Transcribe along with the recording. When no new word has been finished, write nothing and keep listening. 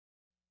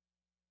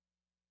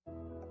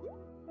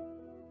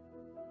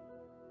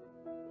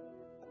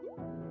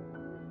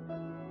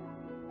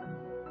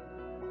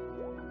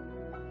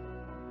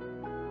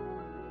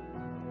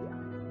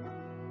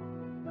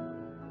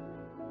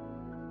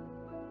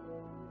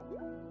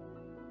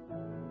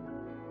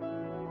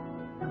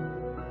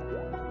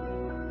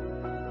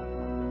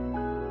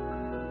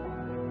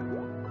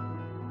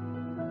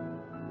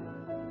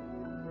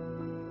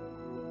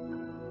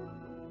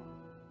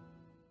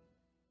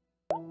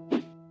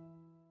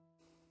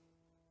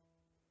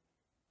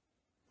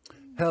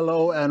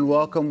Hello and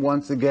welcome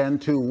once again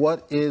to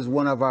what is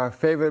one of our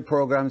favorite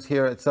programs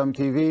here at Some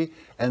TV,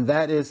 and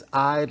that is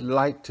I'd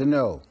Like to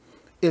Know.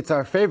 It's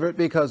our favorite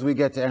because we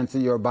get to answer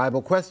your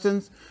Bible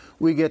questions,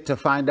 we get to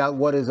find out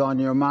what is on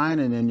your mind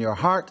and in your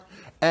heart,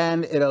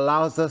 and it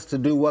allows us to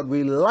do what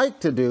we like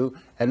to do,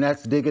 and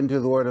that's dig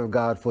into the Word of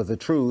God for the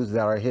truths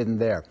that are hidden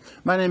there.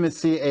 My name is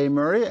C.A.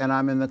 Murray, and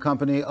I'm in the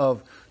company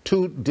of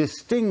two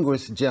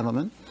distinguished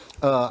gentlemen,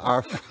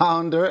 our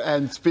founder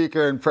and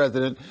speaker and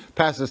president,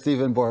 Pastor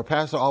Stephen Bohr.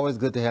 Pastor, always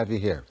good to have you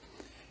here.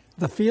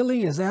 The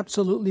feeling is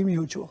absolutely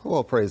mutual.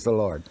 Well, praise the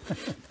Lord.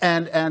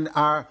 And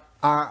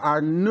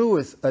our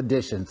newest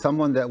addition,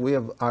 someone that we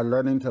are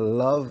learning to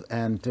love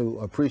and to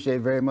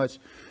appreciate very much,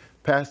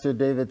 Pastor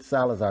David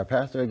Salazar.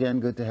 Pastor, again,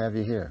 good to have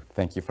you here.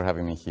 Thank you for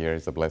having me here.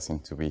 It's a blessing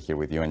to be here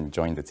with you and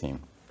join the team.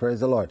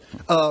 Praise the Lord.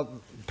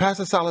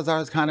 Pastor Salazar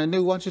is kind of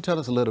new. Why don't you tell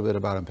us a little bit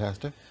about him,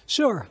 Pastor?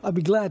 Sure, I'd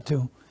be glad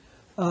to.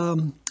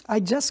 I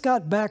just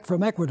got back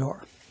from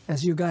Ecuador,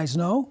 as you guys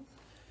know.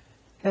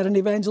 Had an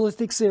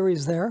evangelistic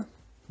series there.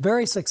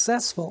 Very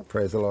successful.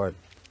 Praise the Lord.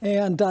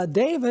 And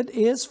David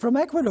is from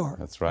Ecuador.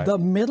 That's right. The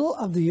middle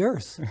of the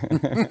earth.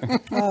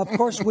 Of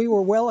course, we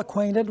were well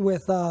acquainted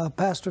with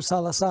Pastor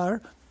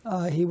Salazar.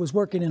 He was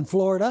working in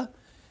Florida.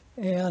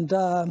 And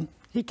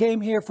he came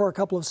here for a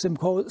couple of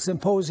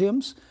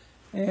symposiums.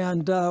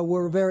 And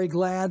we're very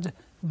glad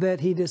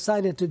that he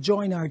decided to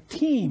join our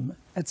team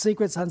at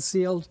Secrets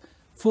Unsealed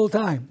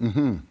full-time.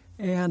 Mm-hmm.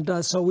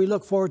 And so we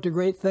look forward to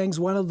great things.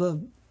 One of the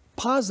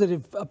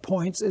positive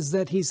points is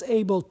that he's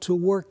able to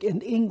work in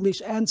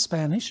English and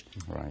Spanish.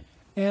 Right.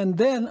 And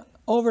then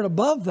over and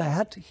above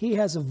that, he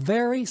has a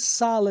very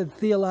solid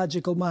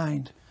theological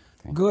mind.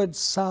 Good,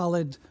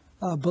 solid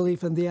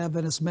belief in the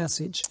Adventist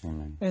message.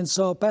 Amen. And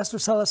so, Pastor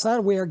Salazar,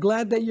 we are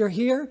glad that you're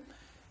here.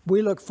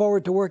 We look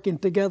forward to working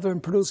together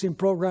and producing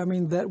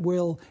programming that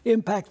will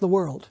impact the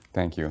world.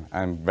 Thank you.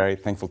 I'm very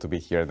thankful to be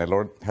here. The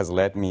Lord has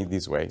led me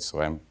this way,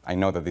 so I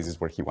know that this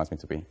is where He wants me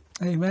to be.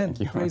 Amen.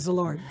 Thank you. Praise the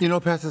Lord. You know,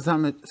 Pastor,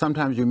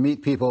 sometimes you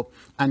meet people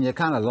and you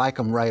kind of like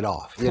them right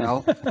off, you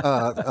know.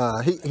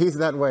 He's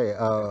that way.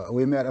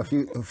 We met a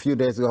few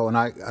days ago when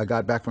I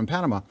got back from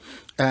Panama.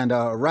 And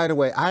right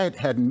away, I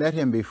had met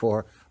him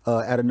before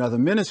at another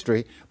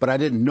ministry, but I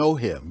didn't know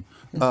him.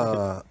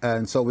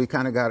 And so we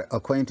kind of got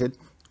acquainted.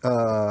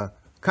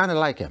 Kind of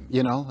like him,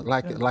 you know,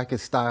 like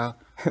his style,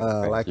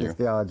 like his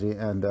theology,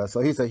 and so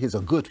he's a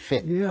good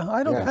fit. Yeah,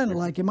 I don't kind of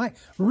like him. I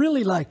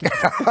really like him.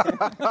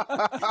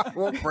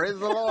 Well, praise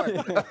the Lord.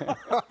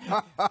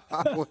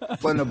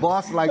 When the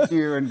boss likes you,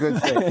 you're in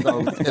good shape,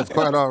 so it's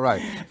quite all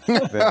right.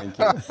 Thank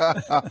you.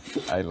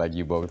 I like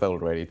you both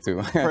already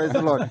too. Praise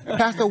the Lord.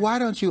 Pastor, why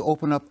don't you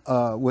open up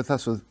with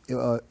us with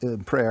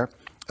in prayer?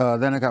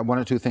 Then I got one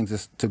or two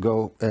things to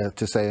go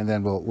to say, and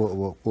then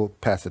we'll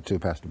pass it to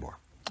Pastor Bohr.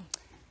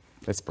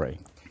 Let's pray.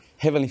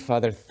 Heavenly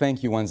Father,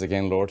 thank you once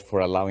again, Lord,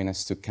 for allowing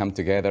us to come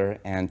together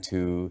and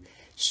to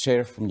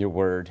share from your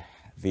word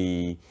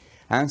the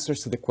answers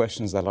to the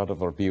questions that a lot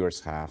of our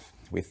viewers have.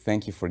 We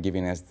thank you for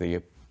giving us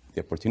the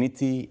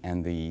opportunity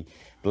and the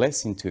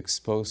blessing to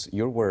expose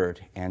your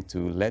word and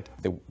to let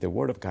the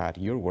word of God,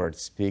 your word,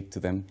 speak to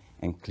them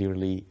and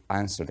clearly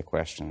answer the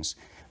questions.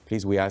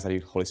 Please, we ask that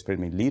your Holy Spirit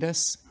may lead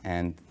us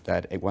and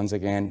that once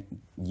again,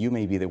 you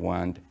may be the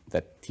one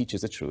that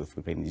teaches the truth.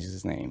 We pray in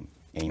Jesus' name.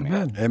 Amen.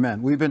 Amen.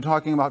 Amen. We've been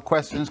talking about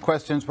questions.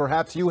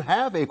 Perhaps you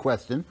have a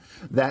question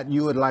that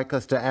you would like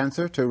us to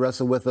answer, to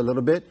wrestle with a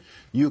little bit.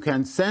 You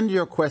can send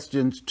your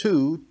questions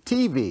to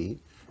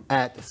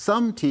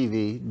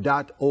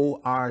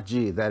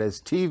tv@sumtv.org. That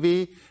is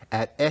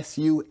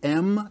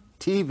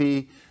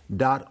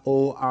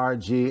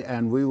tv@sumtv.org.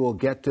 And we will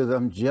get to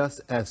them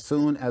just as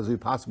soon as we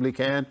possibly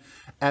can.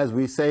 As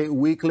we say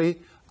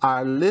weekly,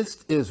 our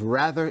list is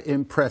rather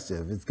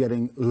impressive. It's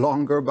getting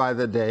longer by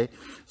the day.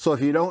 So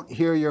if you don't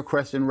hear your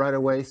question right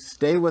away,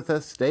 stay with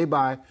us, stay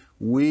by.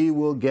 We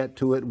will get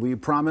to it, we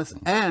promise.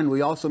 And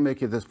we also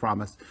make you this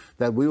promise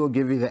that we will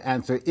give you the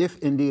answer if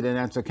indeed an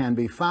answer can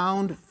be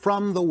found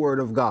from the Word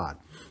of God.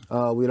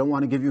 We don't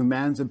want to give you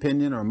man's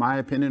opinion or my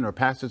opinion or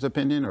pastor's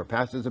opinion or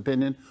pastor's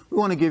opinion. We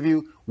want to give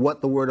you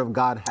what the Word of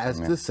God has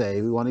to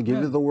say. We want to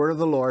give you the Word of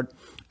the Lord.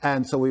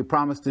 And so we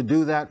promise to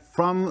do that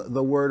from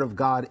the Word of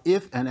God.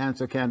 If an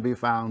answer can be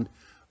found,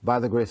 by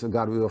the grace of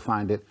God, we will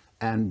find it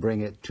and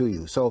bring it to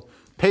you. So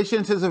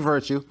patience is a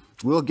virtue.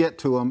 We'll get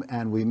to them,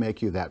 and we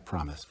make you that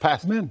promise.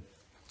 Pastor. Amen.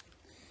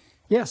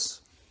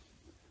 Yes.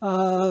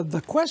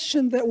 The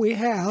question that we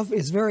have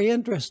is very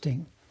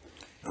interesting.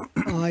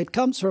 It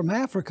comes from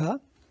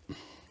Africa,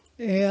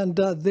 and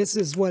this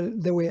is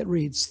the way it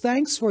reads.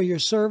 Thanks for your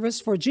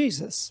service for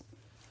Jesus.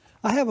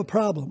 I have a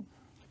problem.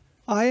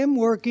 I am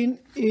working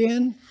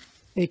in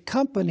a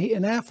company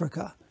in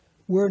Africa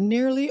where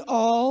nearly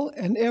all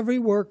and every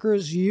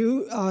workers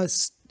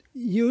use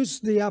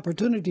the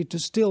opportunity to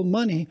steal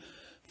money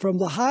from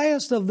the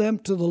highest of them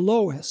to the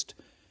lowest,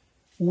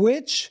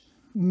 which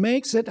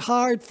makes it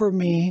hard for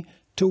me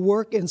to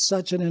work in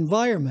such an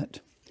environment.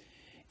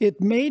 It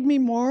made me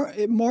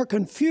more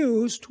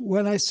confused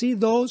when I see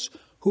those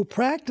who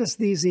practice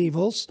these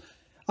evils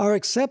are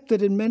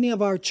accepted in many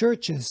of our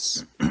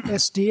churches,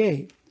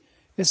 SDA,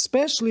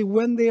 especially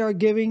when they are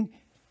giving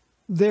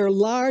their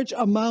large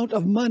amount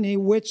of money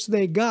which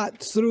they got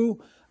through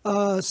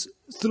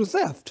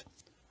theft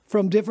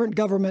from different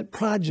government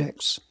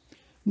projects.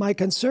 My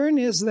concern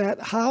is that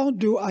how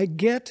do I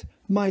get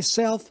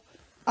myself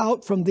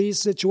out from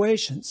these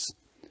situations?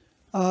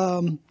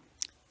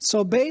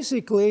 So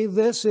basically,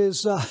 this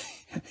is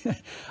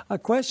a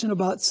question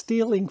about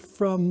stealing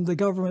from the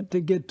government to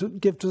give to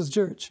the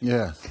church.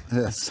 Yes,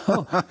 yes.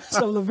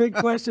 So the big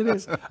question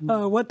is,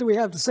 what do we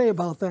have to say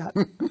about that?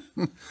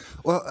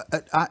 Well,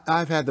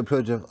 I've had the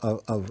privilege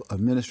of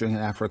ministering in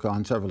Africa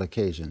on several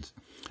occasions.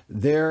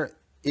 There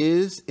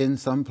is, in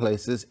some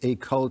places, a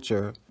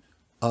culture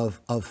of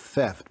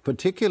theft,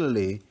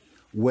 particularly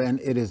when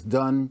it is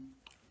done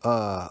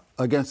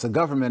against the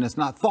government. It's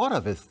not thought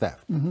of as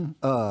theft.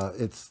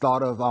 It's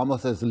thought of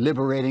almost as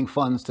liberating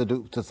funds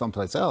to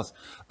someplace else.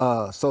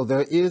 So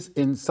there is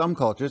in some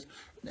cultures,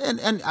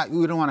 and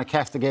we don't want to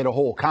castigate a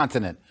whole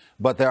continent,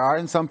 but there are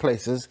in some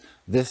places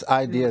this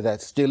idea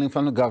that stealing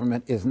from the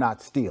government is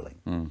not stealing.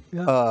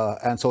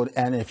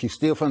 And if you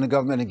steal from the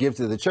government and give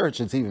to the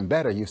church, it's even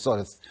better. You sort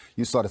of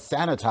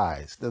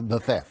sanitize the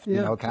theft,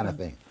 kind of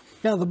thing.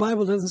 Yeah, the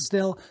Bible doesn't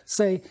still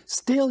say,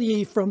 steal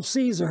ye from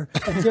Caesar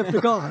and give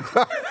to God.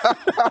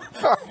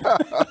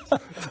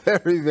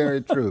 Very,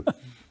 very true.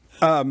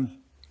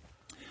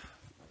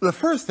 The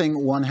first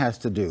thing one has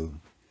to do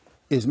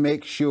is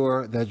make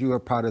sure that you are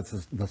part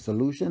of the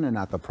solution and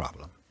not the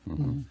problem.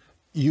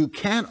 You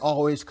can't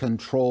always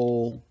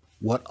control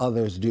what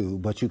others do,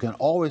 but you can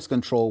always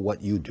control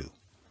what you do.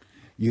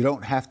 You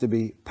don't have to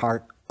be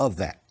part of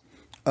that.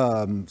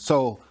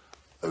 So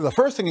the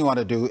first thing you want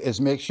to do is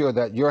make sure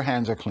that your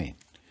hands are clean,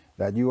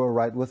 that you are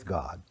right with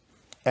God,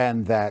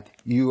 and that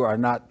you are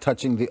not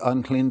touching the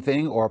unclean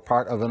thing or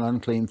part of an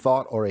unclean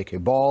thought or a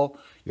cabal.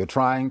 You're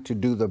trying to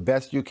do the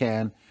best you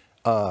can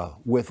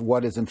with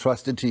what is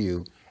entrusted to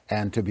you,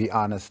 and to be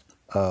honest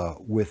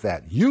with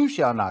that. You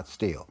shall not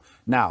steal.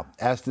 Now,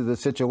 as to the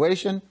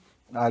situation,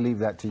 I leave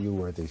that to you,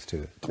 worthies,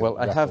 to well,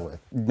 I have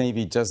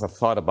maybe just a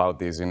thought about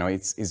this.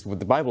 It's what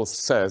the Bible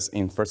says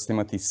in 1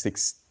 Timothy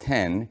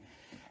 6:10.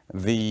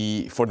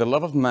 For the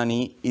love of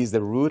money is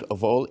the root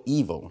of all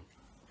evil,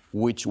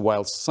 which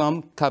while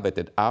some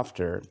coveted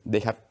after,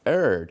 they have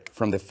erred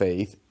from the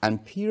faith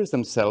and pierced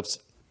themselves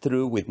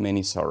through with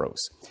many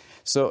sorrows.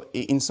 So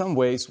in some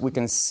ways, we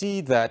can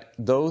see that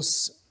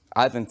those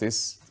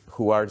Adventists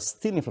who are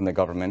stealing from the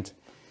government,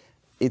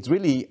 it's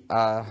really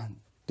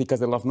because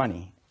they love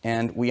money.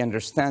 And we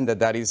understand that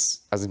that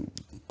is, as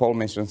Paul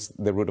mentions,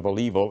 the root of all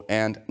evil.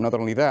 And not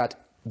only that,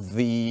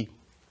 the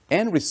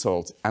end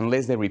result,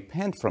 unless they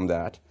repent from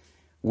that,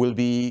 will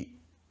be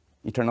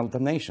eternal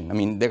damnation. I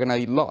mean, they're going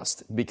to be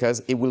lost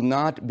because it will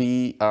not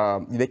be,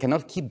 they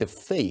cannot keep the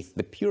faith,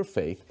 the pure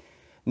faith,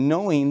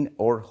 knowing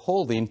or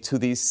holding to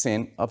this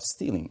sin of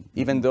stealing,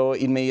 even though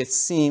it may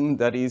seem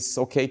that it's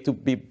okay to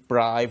be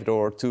bribed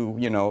or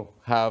to,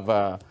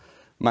 have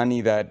money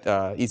that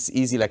is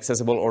easily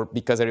accessible, or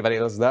because everybody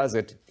else does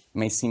it,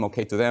 may seem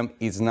okay to them.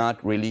 It's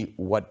not really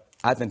what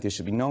Adventists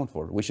should be known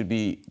for. We should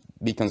be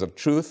beacons of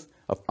truth,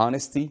 of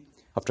honesty,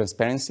 of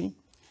transparency.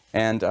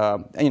 And,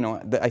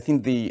 I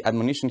think the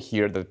admonition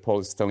here that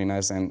Paul is telling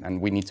us, and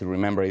we need to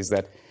remember, is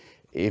that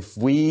if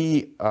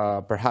we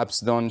perhaps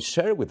don't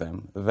share with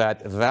them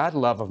that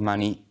love of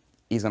money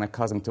is going to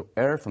cause them to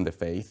err from the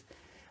faith,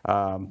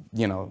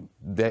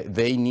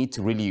 they need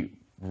to really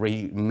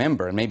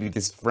remember. Maybe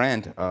this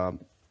friend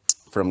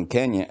from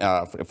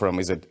Kenya,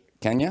 is it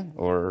Kenya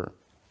or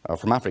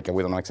from Africa?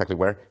 We don't know exactly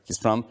where he's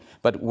from,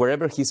 but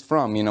wherever he's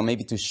from,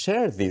 maybe to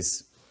share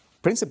these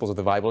principles of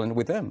the Bible and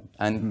with them,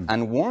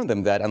 and warn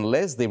them that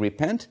unless they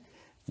repent,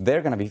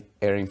 they're going to be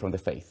erring from the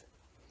faith.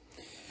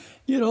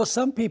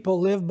 Some people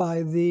live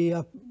by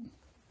the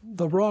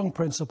wrong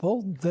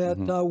principle that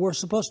we're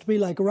supposed to be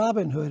like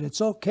Robin Hood.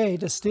 It's okay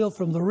to steal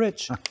from the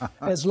rich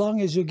as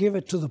long as you give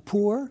it to the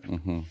poor.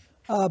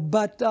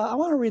 But I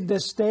want to read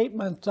this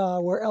statement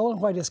where Ellen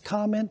White is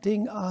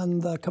commenting on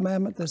the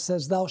commandment that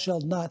says, "Thou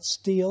shalt not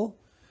steal."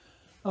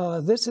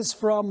 This is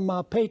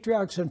from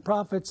Patriarchs and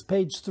Prophets,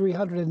 page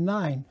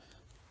 309.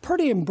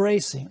 Pretty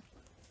embracing.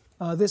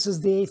 This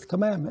is the 8th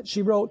commandment.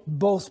 She wrote,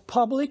 "Both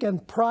public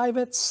and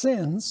private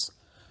sins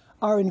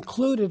are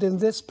included in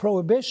this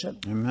prohibition."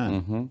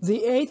 Amen.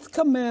 The 8th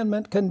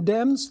commandment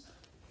condemns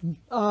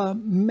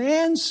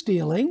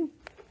man-stealing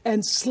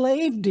and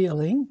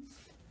slave-dealing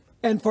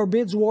and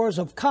forbids wars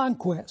of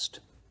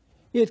conquest.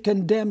 It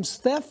condemns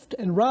theft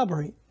and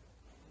robbery.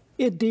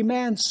 It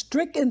demands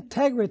strict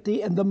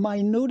integrity in the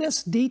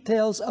minutest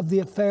details of the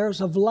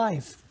affairs of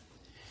life.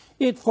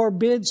 It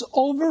forbids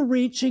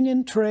overreaching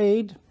in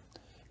trade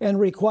and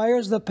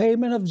requires the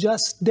payment of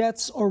just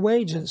debts or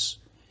wages.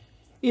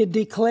 It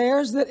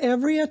declares that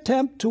every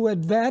attempt to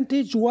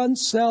advantage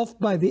oneself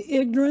by the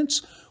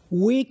ignorance,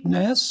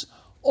 weakness,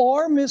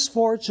 or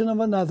misfortune of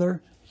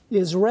another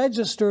is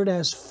registered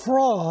as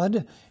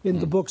fraud in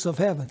the books of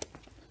heaven.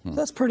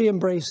 That's pretty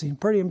embracing,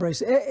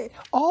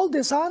 all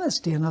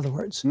dishonesty, in other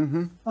words.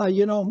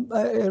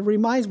 It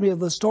reminds me of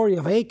the story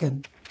of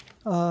Achan,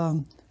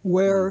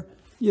 where,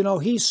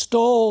 he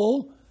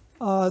stole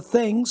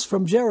things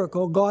from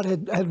Jericho. God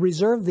had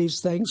reserved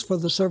these things for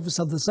the service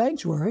of the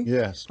sanctuary.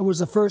 Yes. It was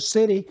the first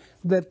city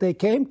that they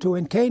came to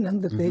in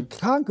Canaan that they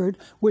conquered,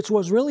 which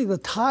was really the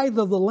tithe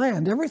of the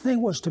land.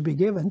 Everything was to be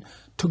given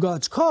to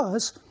God's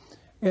cause.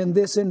 And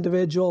this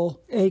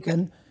individual,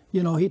 Achan,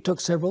 he took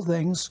several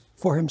things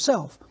for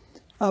himself.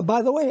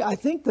 By the way, I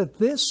think that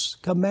this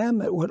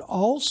commandment would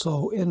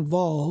also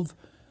involve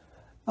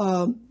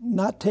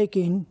not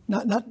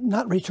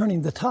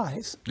returning the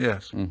tithes.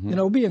 Yes. It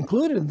would be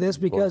included in this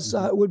because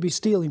it would be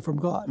stealing from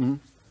God.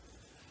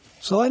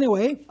 So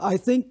anyway, I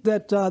think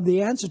that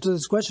the answer to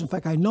this question, in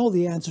fact, I know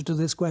the answer to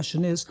this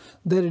question is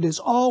that it is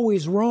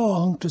always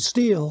wrong to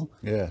steal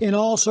in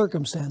all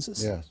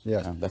circumstances. Yes,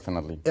 Yeah,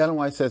 definitely. Ellen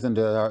White says in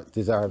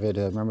Desire of It,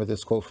 remember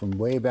this quote from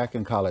way back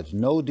in college,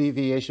 no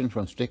deviation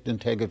from strict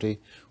integrity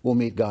will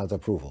meet God's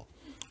approval.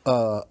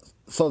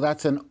 So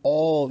that's in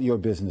all your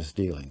business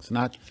dealings,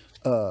 not,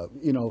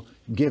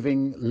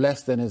 giving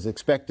less than is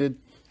expected,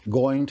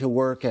 going to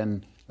work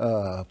and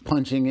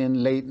punching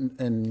in late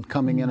and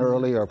coming in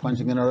early, or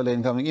punching in early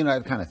and coming,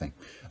 that kind of thing.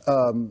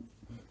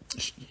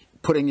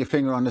 Putting your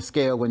finger on the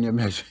scale when you're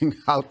measuring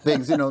out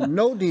things,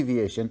 no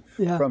deviation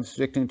from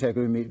strict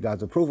integrity meet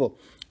God's approval.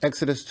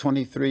 Exodus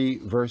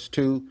 23, verse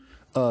 2,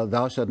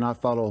 thou shalt not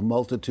follow a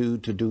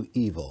multitude to do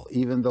evil.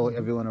 Even though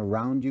everyone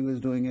around you is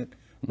doing it,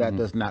 that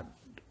does not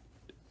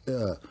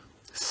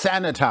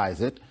sanitize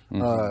it.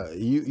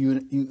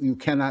 You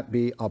cannot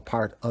be a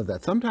part of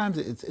that. Sometimes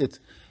it's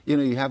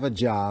you have a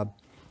job.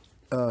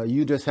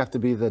 You just have to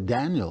be the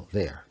Daniel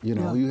there.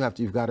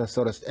 You've got to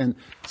sort of, and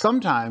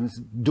sometimes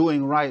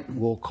doing right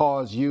will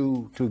cause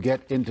you to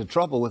get into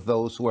trouble with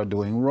those who are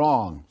doing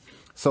wrong.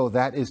 So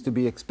that is to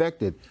be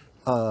expected.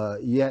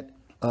 Yet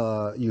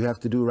you have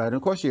to do right. And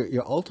of course,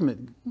 your ultimate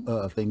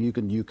thing,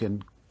 you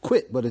can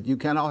quit, but you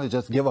can't always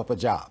just give up a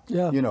job.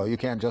 You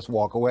can't just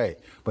walk away.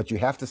 But you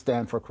have to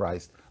stand for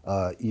Christ,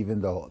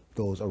 even though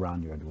those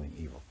around you are doing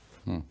evil.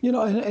 And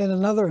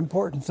another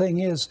important thing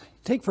is,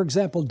 take, for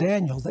example,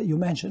 Daniel that you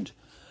mentioned.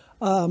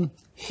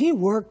 He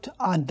worked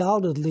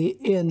undoubtedly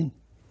in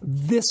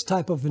this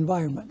type of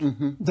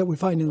environment that we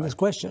find in this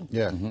question.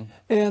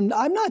 And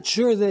I'm not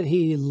sure that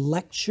he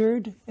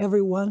lectured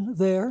everyone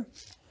there,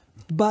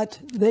 but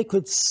they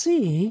could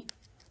see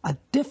a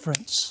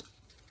difference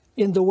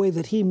in the way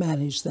that he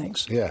managed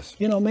things. Yes.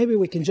 Maybe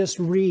we can just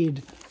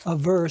read a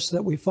verse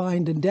that we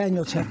find in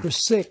Daniel chapter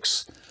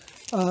 6.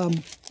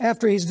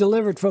 After he's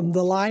delivered from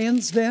the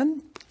lion's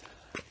den,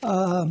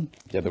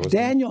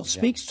 Daniel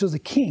speaks to the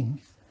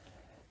king.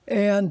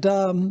 And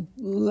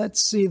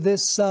let's see,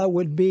 this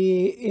would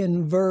be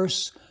in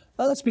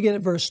let's begin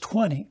at verse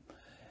 20.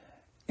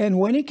 And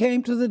when he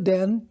came to the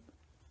den,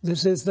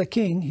 this is the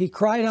king, he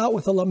cried out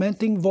with a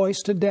lamenting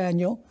voice to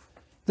Daniel.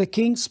 The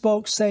king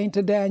spoke, saying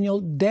to Daniel,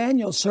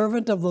 Daniel,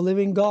 servant of the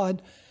living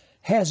God,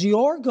 has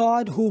your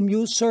God, whom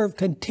you serve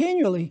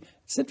continually,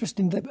 it's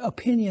interesting the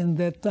opinion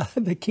that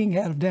the king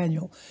had of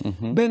Daniel,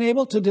 been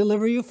able to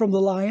deliver you from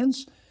the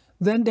lions?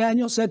 Then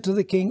Daniel said to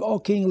the king, O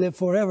king, live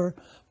forever.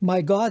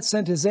 My God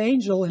sent his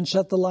angel and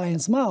shut the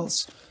lions'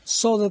 mouths,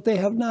 so that they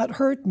have not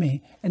hurt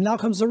me. And now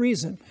comes the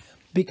reason.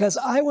 Because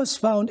I was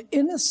found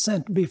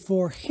innocent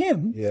before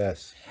him.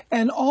 Yes.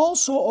 And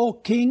also, O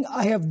king,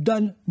 I have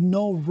done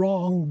no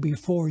wrong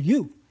before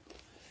you.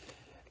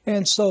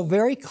 And so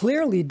very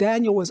clearly,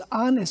 Daniel was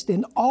honest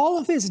in all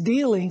of his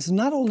dealings,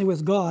 not only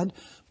with God,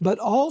 but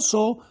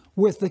also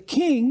with the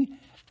king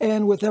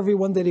and with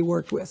everyone that he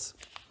worked with.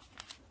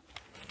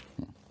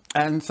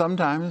 And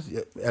sometimes,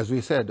 as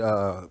we said,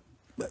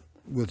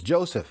 with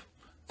Joseph,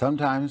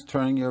 sometimes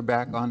turning your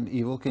back on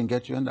evil can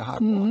get you into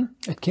hot water.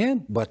 It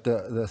can. But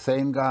the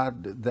same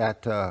God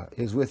that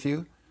is with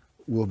you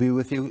will be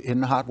with you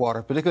in the hot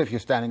water, particularly if you're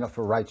standing up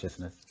for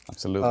righteousness.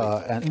 Absolutely.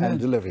 And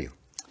deliver you.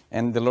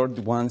 And the Lord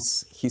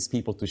wants his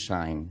people to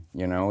shine.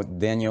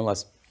 Daniel,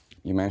 as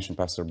you mentioned,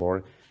 Pastor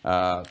Borg,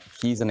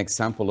 he's an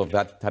example of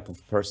that type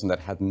of person that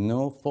had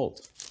no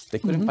fault. They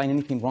couldn't find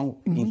anything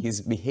wrong in his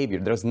behavior.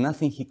 There's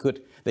nothing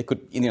they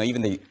could,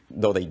 even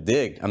though they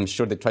did, I'm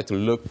sure they tried to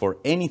look for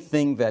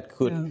anything that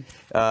could,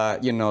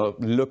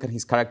 look at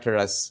his character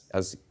as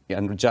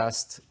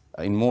unjust,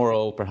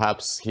 immoral.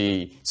 Perhaps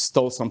he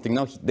stole something.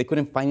 No, they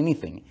couldn't find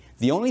anything.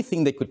 The only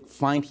thing they could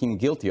find him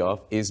guilty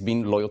of is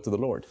being loyal to the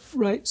Lord.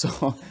 Right.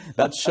 So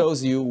that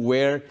shows you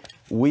where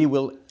we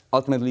will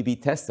ultimately be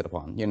tested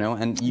upon,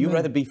 and you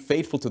rather be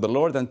faithful to the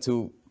Lord than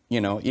to,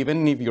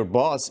 even if your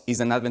boss is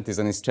an Adventist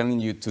and is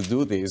telling you to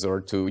do this or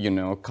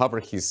to,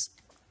 cover his,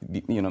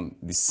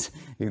 this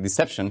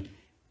deception,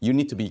 you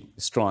need to be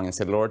strong and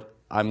say, Lord,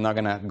 I'm not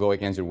going to go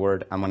against your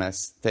word. I'm going to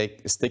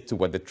stick to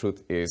what the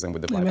truth is and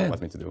what the Bible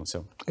wants me to do.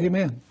 So,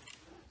 Amen.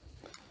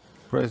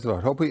 Praise the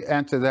Lord. Hope we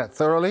answered that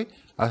thoroughly.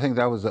 I think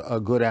that was a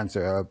good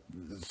answer.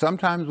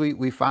 Sometimes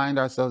we find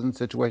ourselves in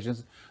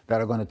situations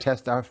that are going to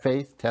test our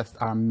faith, test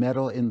our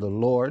mettle in the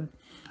Lord.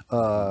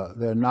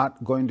 They're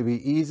not going to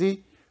be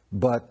easy,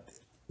 but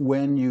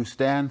when you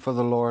stand for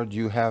the Lord,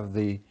 you have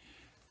the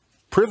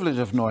privilege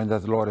of knowing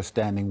that the Lord is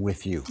standing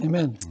with you.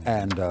 Amen.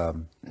 And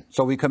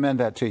so we commend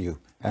that to you,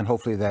 and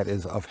hopefully that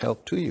is of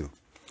help to you.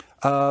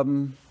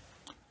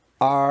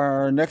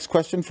 Our next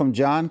question from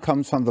John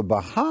comes from the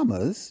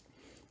Bahamas,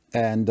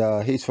 and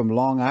he's from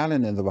Long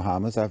Island in the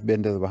Bahamas. I've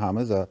been to the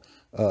Bahamas.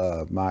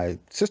 My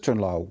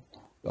sister-in-law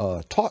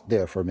taught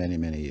there for many,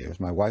 many years,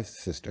 my wife's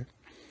sister.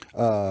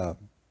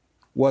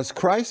 Was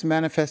Christ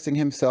manifesting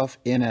himself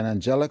in an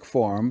angelic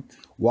form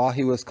while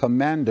he was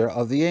commander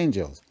of the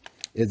angels?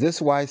 Is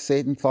this why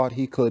Satan thought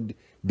he could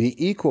be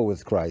equal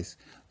with Christ?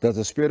 Does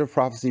the spirit of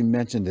prophecy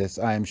mention this?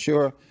 I am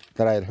sure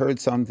that I had heard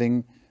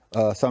something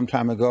some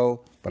time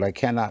ago, but I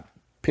cannot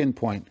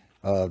pinpoint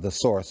the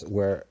source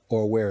where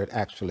it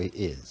actually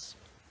is.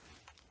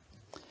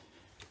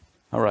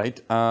 All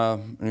right,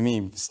 let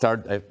me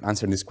start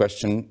answering this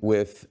question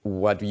with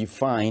what you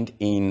find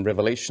in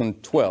Revelation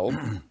 12,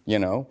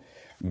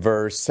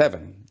 verse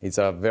 7. It's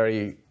a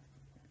very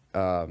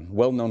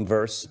well-known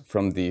verse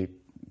from the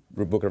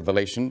book of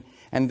Revelation.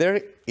 And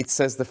there it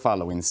says the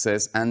following. It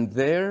says, "And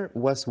there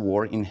was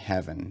war in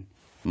heaven.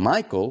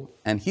 Michael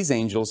and his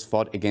angels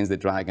fought against the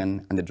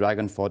dragon, and the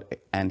dragon fought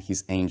and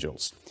his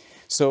angels."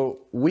 So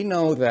we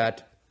know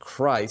that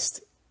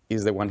Christ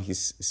is the one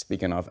he's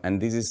speaking of,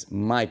 and this is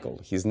Michael.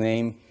 His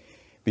name,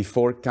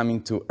 before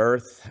coming to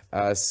earth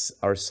as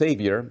our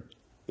Savior,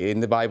 in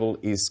the Bible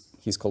he's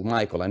called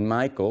Michael, and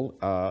Michael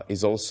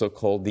is also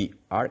called the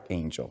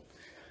archangel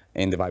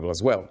in the Bible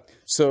as well.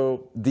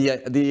 So the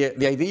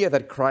idea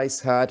that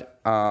Christ had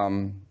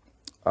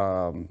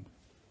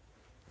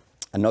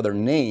another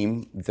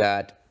name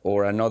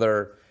or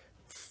another,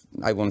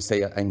 I won't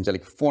say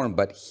angelic form,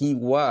 but he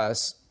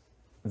was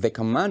the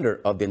commander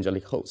of the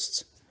angelic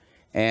hosts.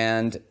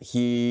 And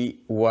he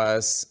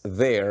was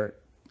there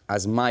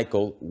as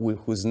Michael,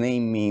 whose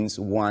name means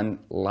one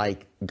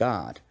like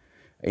God.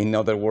 In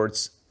other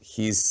words,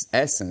 his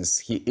essence,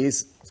 he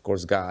is, of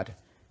course, God.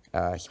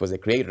 He was the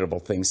creator of all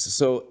things.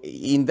 So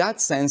in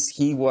that sense,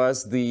 he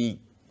was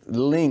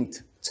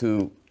linked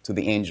to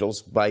the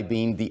angels by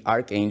being the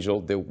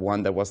archangel, the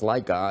one that was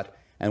like God,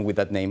 and with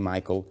that name,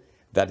 Michael,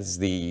 that is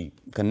the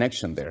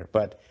connection there.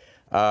 But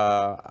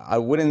I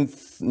wouldn't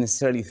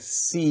necessarily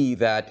see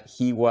that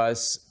he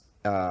was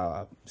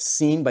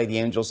seen by the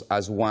angels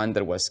as one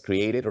that was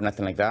created or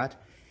nothing like that.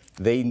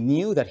 They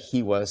knew that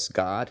he was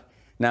God.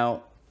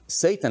 Now,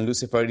 Satan,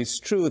 Lucifer, it is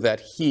true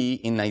that he,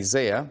 in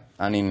Isaiah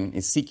and in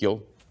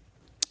Ezekiel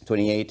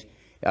 28,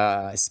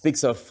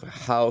 speaks of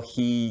how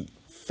he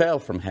fell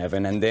from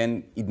heaven, and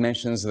then it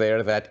mentions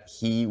there that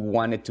he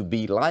wanted to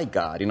be like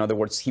God. In other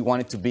words, he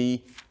wanted to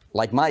be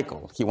like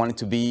Michael. He wanted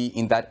to be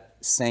in that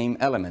same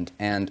element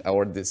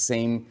or the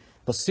same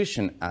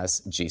position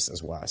as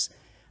Jesus was.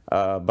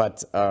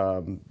 But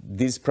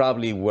this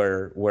probably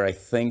where I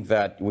think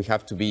that we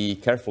have to be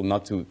careful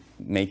not to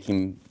make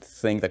him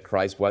think that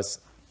Christ was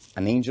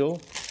an angel.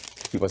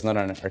 He was not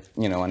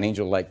an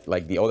angel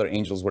like the other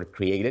angels were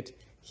created.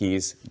 He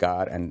is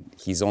God, and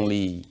his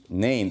only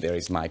name there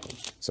is Michael.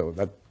 So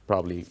that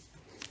probably.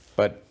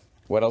 But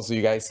what else do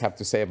you guys have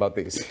to say about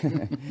this?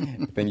 I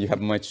think you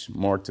have much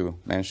more to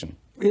mention.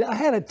 I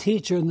had a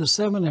teacher in the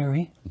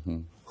seminary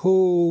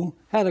who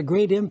had a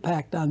great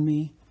impact on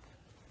me.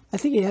 I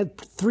think he had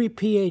 3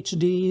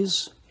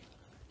 PhDs.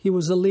 He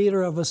was the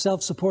leader of a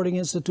self-supporting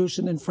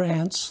institution in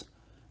France.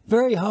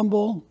 Very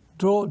humble,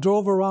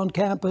 drove around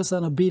campus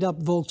on a beat-up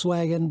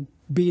Volkswagen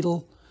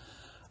Beetle,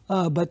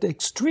 but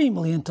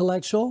extremely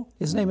intellectual.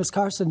 His name is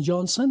Carson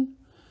Johnson.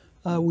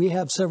 We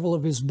have several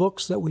of his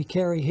books that we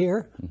carry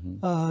here.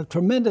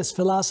 Tremendous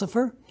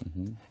philosopher.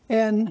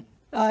 And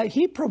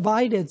he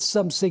provided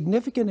some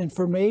significant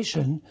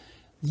information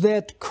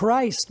that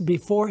Christ,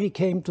 before he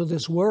came to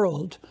this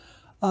world,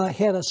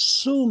 had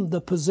assumed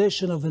the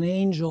position of an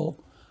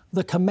angel,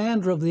 the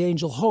commander of the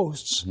angel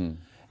hosts.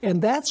 And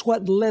that's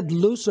what led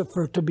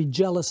Lucifer to be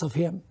jealous of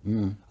him.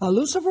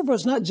 Lucifer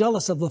was not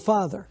jealous of the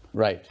Father.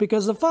 Right.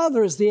 Because the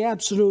Father is the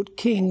absolute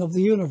king of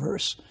the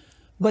universe.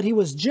 But he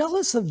was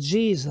jealous of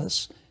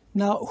Jesus.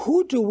 Now,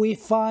 who do we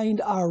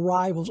find our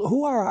rivals?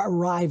 Who are our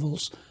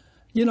rivals?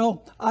 You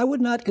know, I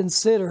would not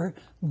consider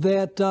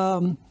that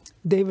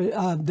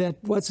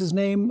what's his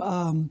name,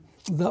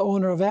 the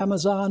owner of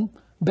Amazon,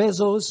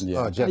 Bezos.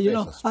 Yeah. Jeff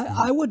Bezos.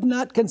 I would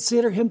not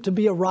consider him to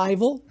be a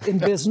rival in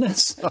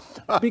business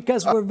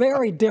because we're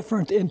very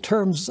different in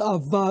terms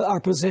of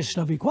our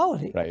position of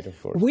equality. Right, of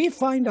course. We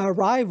find our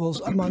rivals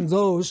among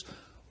those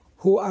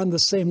who are on the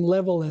same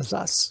level as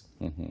us.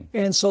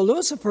 And so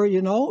Lucifer,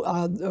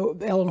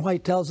 Ellen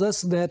White tells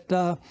us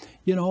that,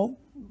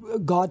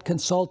 God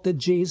consulted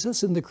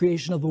Jesus in the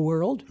creation of the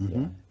world.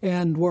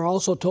 And we're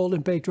also told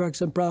in Patriarchs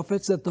and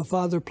Prophets that the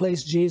Father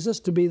placed Jesus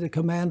to be the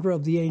commander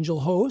of the angel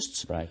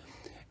hosts. Right.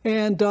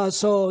 And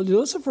so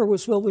Lucifer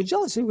was filled with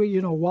jealousy.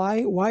 Well,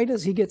 why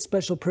does he get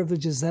special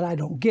privileges that I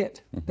don't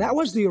get? That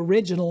was the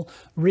original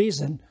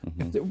reason.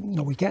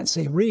 No, we can't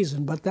say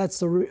reason, but that's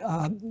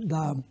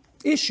the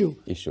issue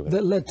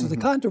that led to the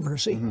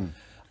controversy.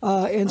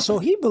 And so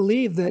he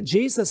believed that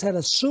Jesus had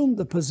assumed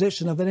the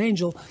position of an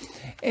angel.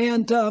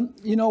 And,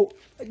 you know,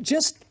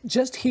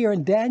 just here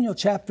in Daniel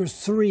chapter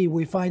 3,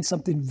 we find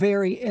something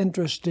very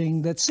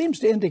interesting that seems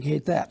to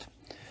indicate that.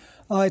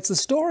 It's the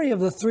story of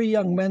the 3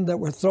 young men that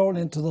were thrown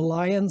into the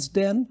lion's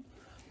den.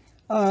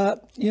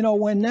 You know,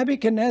 when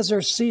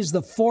Nebuchadnezzar sees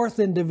the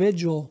 4th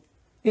individual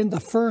in the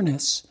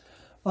furnace,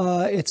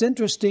 it's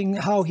interesting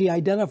how he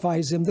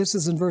identifies him. This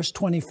is in verse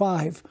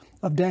 25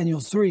 of Daniel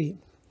 3.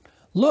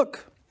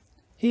 Look,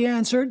 he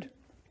answered,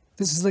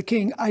 this is the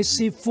king, I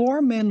see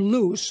 4 men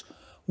loose,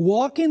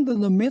 walking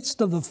in the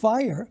midst of the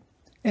fire,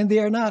 and they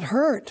are not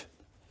hurt.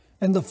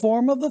 And the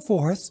form of the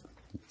 4th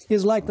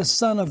is like the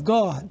Son of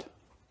God.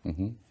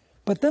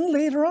 But then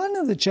later on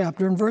in the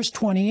chapter, in verse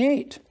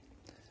 28,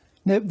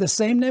 the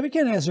same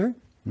Nebuchadnezzar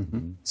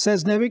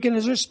says,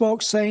 Nebuchadnezzar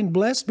spoke, saying,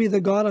 Blessed be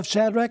the God of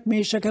Shadrach,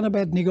 Meshach, and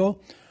Abednego,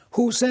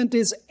 who sent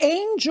his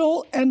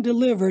angel and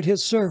delivered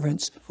his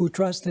servants who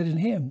trusted in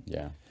him.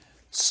 Yeah.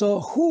 So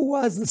who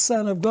was the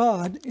Son of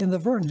God in the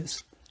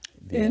furnace?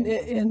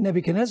 In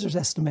Nebuchadnezzar's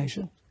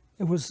estimation,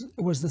 it was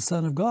the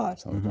Son of God.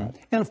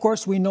 And of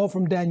course, we know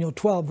from Daniel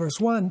 12,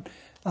 verse 1,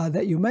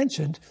 that you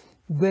mentioned,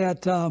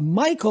 that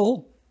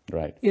Michael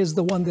is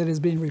the one that is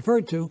being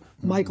referred to,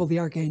 Michael the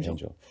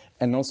archangel.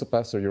 And also,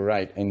 Pastor, you're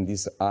right. In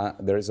this,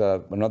 there's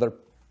another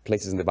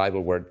places in the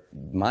Bible where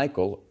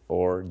Michael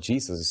or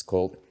Jesus is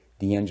called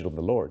the angel of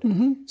the Lord.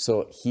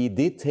 So he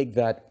did take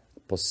that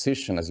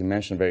position, as you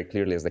mentioned very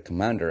clearly, as the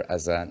commander,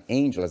 as an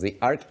angel, as the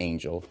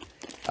archangel,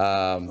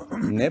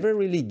 never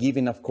really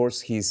giving, of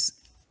course, his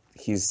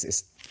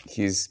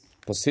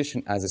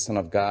position as the Son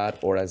of God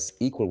or as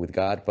equal with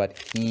God, but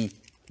he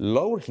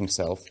lowered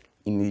himself,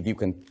 if you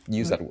can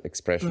use that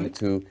expression,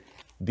 to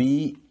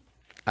be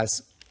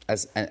as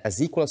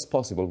equal as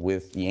possible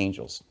with the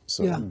angels.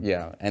 So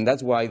yeah, and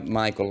that's why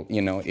Michael,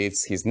 you know,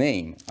 it's his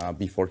name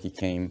before he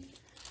came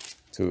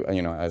to,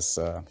 you know, as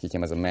he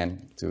came as a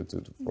man to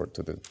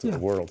the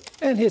world.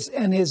 And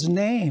his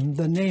name,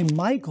 the name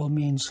Michael,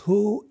 means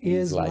who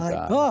is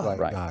like God.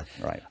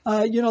 Right.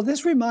 You know,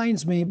 this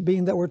reminds me,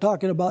 being that we're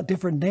talking about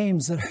different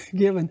names that are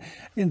given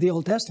in the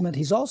Old Testament,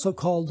 he's also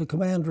called the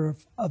commander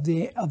of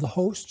the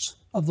hosts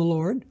of the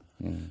Lord.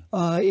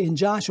 In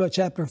Joshua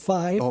chapter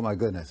 5. Oh my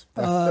goodness.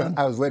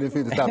 I was waiting for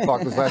you to stop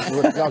talking so I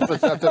could Joshua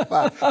chapter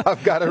 5.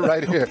 I've got it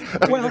right here.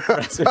 Well,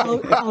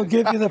 I'll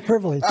give you the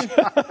privilege.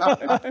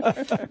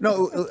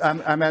 No,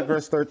 I'm at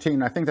verse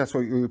 13. I think that's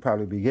where you would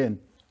probably begin.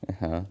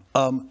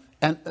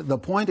 And the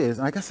point is,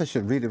 and I guess I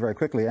should read it very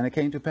quickly, and it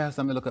came to pass,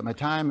 let me look at my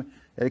time,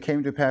 and it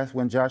came to pass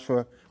when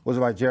Joshua was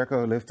by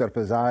Jericho, lifted up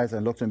his eyes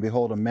and looked, and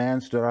behold, a man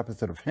stood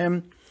opposite of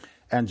him.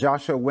 And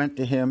Joshua went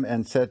to him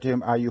and said to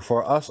him, Are you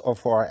for us or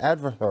for our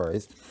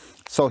adversaries?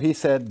 So he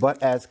said,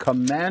 But as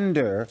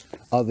commander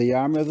of the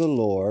army of the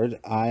Lord,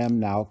 I am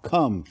now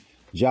come.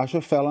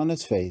 Joshua fell on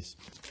his face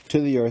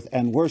to the earth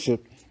and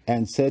worshipped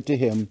and said to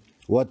him,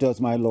 What does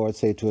my Lord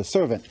say to his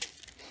servant?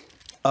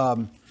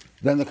 Then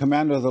the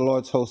commander of the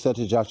Lord's host said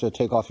to Joshua,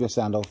 Take off your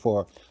sandal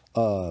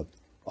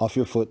off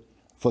your foot,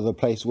 for the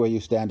place where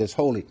you stand is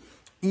holy.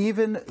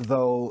 Even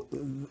though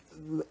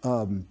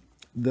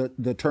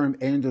the term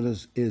angel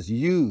is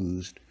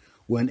used,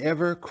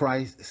 whenever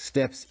Christ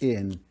steps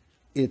in,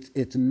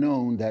 it's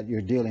known that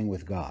you're dealing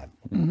with God.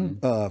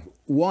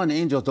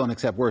 Angels don't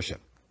accept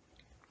worship.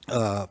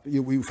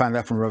 We find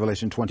that from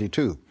Revelation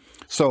 22.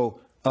 So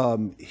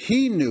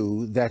he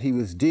knew that he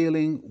was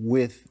dealing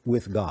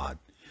with God.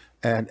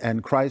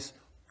 And Christ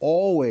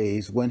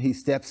always, when he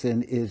steps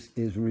in,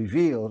 is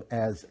revealed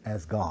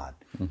as God.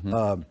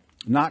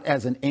 Not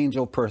as an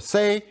angel per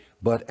se,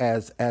 but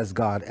as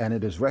God, and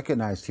it is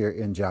recognized here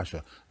in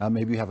Joshua.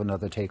 Maybe you have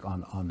another take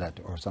on that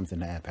or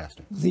something to add,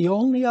 Pastor. The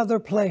only other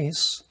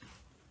place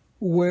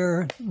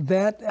where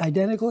that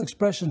identical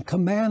expression,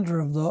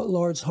 commander of the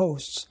Lord's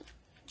hosts,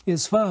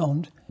 is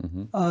found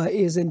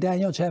is in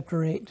Daniel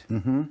chapter 8,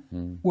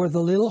 where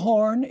the little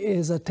horn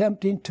is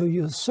attempting to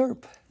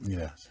usurp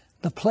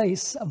the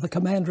place of the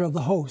commander of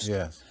the host.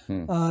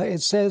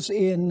 It says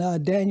in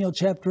Daniel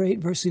chapter 8,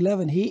 verse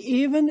 11, he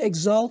even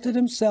exalted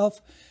himself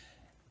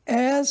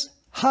as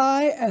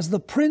high as the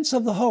prince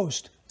of the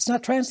host. It's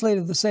not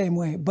translated the same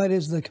way, but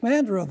is the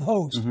commander of the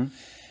host.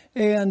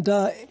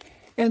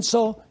 And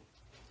so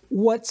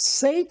what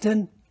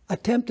Satan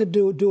attempted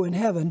to do in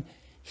heaven,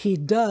 he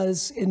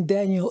does in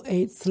Daniel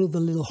 8 through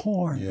the little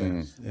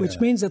horn, which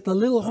means that the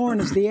little horn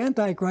is the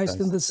Antichrist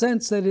in the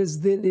sense that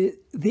is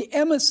the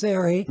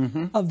emissary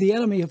of the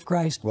enemy of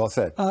Christ, well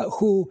said,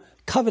 who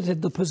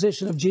coveted the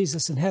position of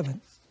Jesus in heaven.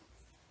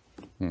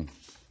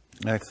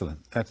 Excellent,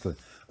 excellent.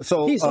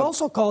 So he's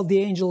also called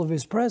the angel of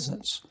his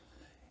presence.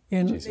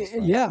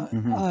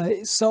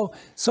 So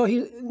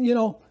he, you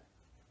know,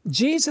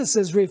 Jesus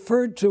is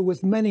referred to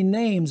with many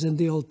names in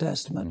the Old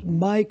Testament.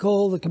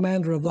 Michael, the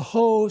commander of the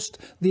host,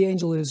 the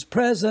angel of his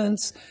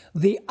presence,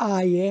 the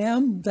I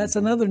am, that's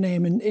another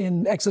name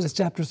in Exodus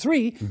chapter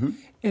 3.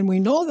 And we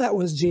know that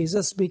was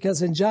Jesus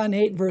because in John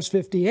 8, verse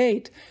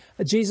 58,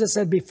 Jesus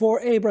said, Before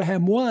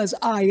Abraham was,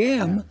 I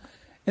am.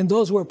 And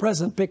those who were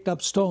present picked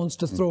up stones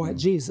to throw at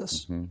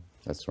Jesus.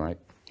 That's right.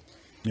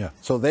 Yeah.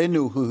 So they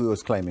knew who he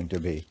was claiming to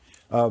be.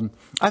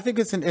 I think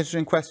it's an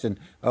interesting question,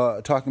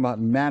 talking about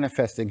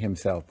manifesting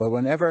himself. But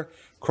whenever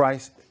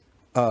Christ,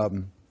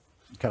 can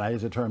I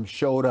use the term,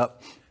 showed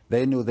up,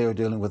 they knew they were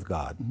dealing with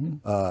God,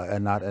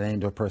 and not an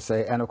angel per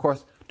se. And of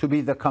course, to be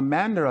the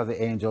commander of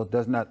the angels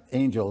does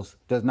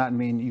not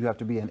mean you have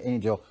to be an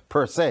angel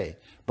per se,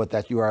 but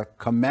that you are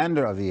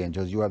commander of the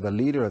angels, you are the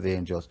leader of the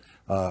angels.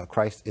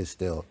 Christ is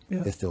still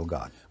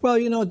God. Well,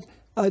 you know,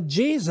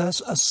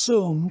 Jesus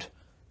assumed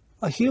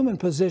a human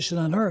position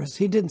on earth.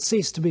 He didn't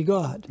cease to be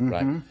God.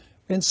 Right.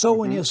 And so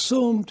when he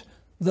assumed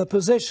the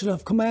position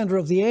of commander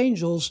of the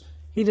angels,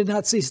 he did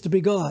not cease to be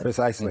God.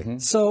 Precisely.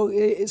 So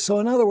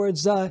in other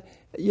words,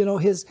 you know,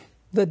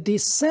 the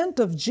descent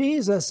of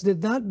Jesus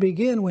did not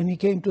begin when he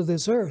came to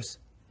this earth.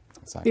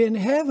 Exactly. In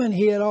heaven,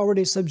 he had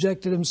already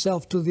subjected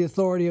himself to the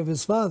authority of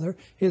his Father.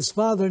 His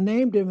Father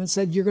named him and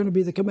said, "You're going to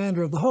be the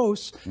commander of the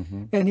hosts,"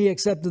 and he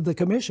accepted the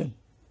commission.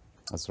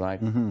 That's right.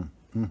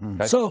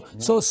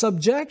 So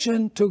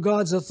subjection to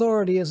God's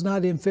authority is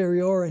not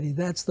inferiority.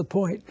 That's the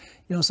point.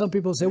 You know, some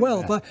people say,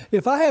 "Well,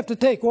 if I have to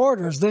take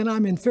orders, then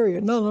I'm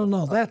inferior."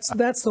 No.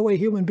 That's the way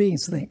human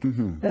beings think.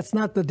 That's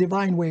not the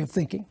divine way of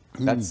thinking.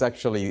 That's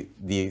actually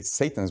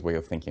Satan's way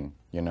of thinking.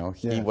 You know,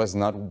 he was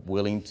not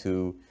willing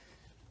to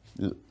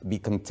be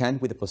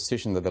content with the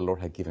position that the Lord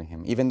had given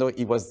him, even though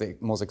it was the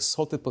most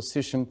exalted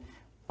position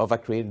of a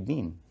created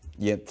being.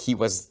 Yet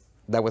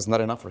that was not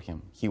enough for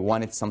him. He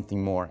wanted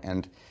something more,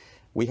 and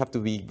we have to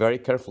be very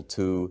careful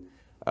to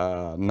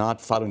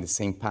not follow in the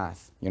same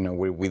path. You know,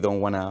 we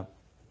don't want to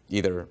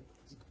either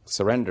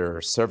surrender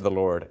or serve the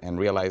Lord and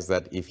realize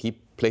that if he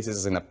places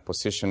us in a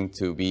position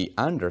to be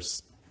under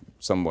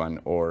someone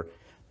or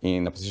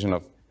in a position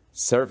of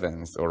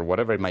servants or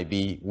whatever it might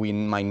be, we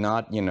might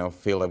not, you know,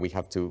 feel that we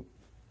have to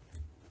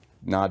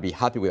not be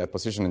happy with that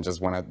position and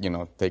just want to, you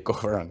know, take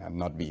over and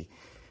not be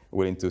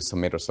willing to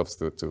submit ourselves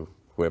to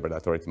whoever the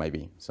authority might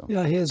be. So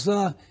yeah,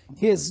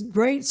 his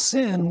great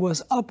sin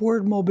was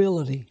upward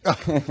mobility.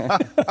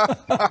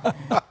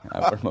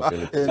 Upward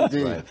mobility.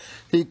 Indeed. Right.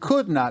 He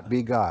could not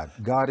be God.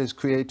 God is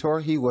creator.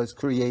 He was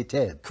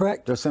created.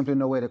 Correct. There's simply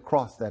no way to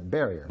cross that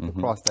barrier, to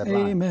cross that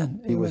line.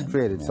 Amen. He was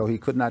created, so he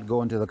could not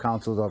go into the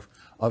councils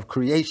of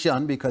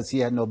creation because he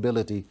had no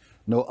ability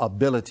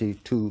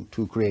to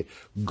create.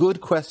 Good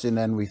question,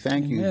 and we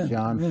thank you,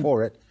 John,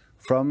 for it.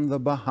 From the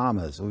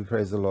Bahamas. We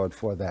praise the Lord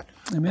for that.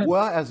 Amen.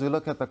 Well, as we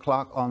look at the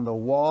clock on the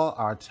wall,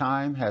 our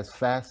time has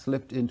fast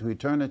slipped into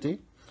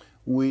eternity.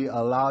 We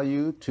allow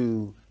you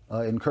to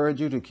encourage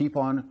you to keep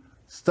on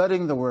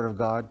studying the Word of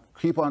God,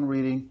 keep on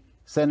reading,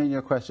 send in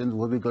your questions.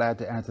 We'll be glad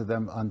to answer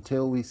them.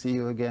 Until we see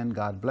you again,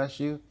 God bless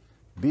you.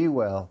 Be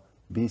well,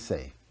 be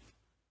safe.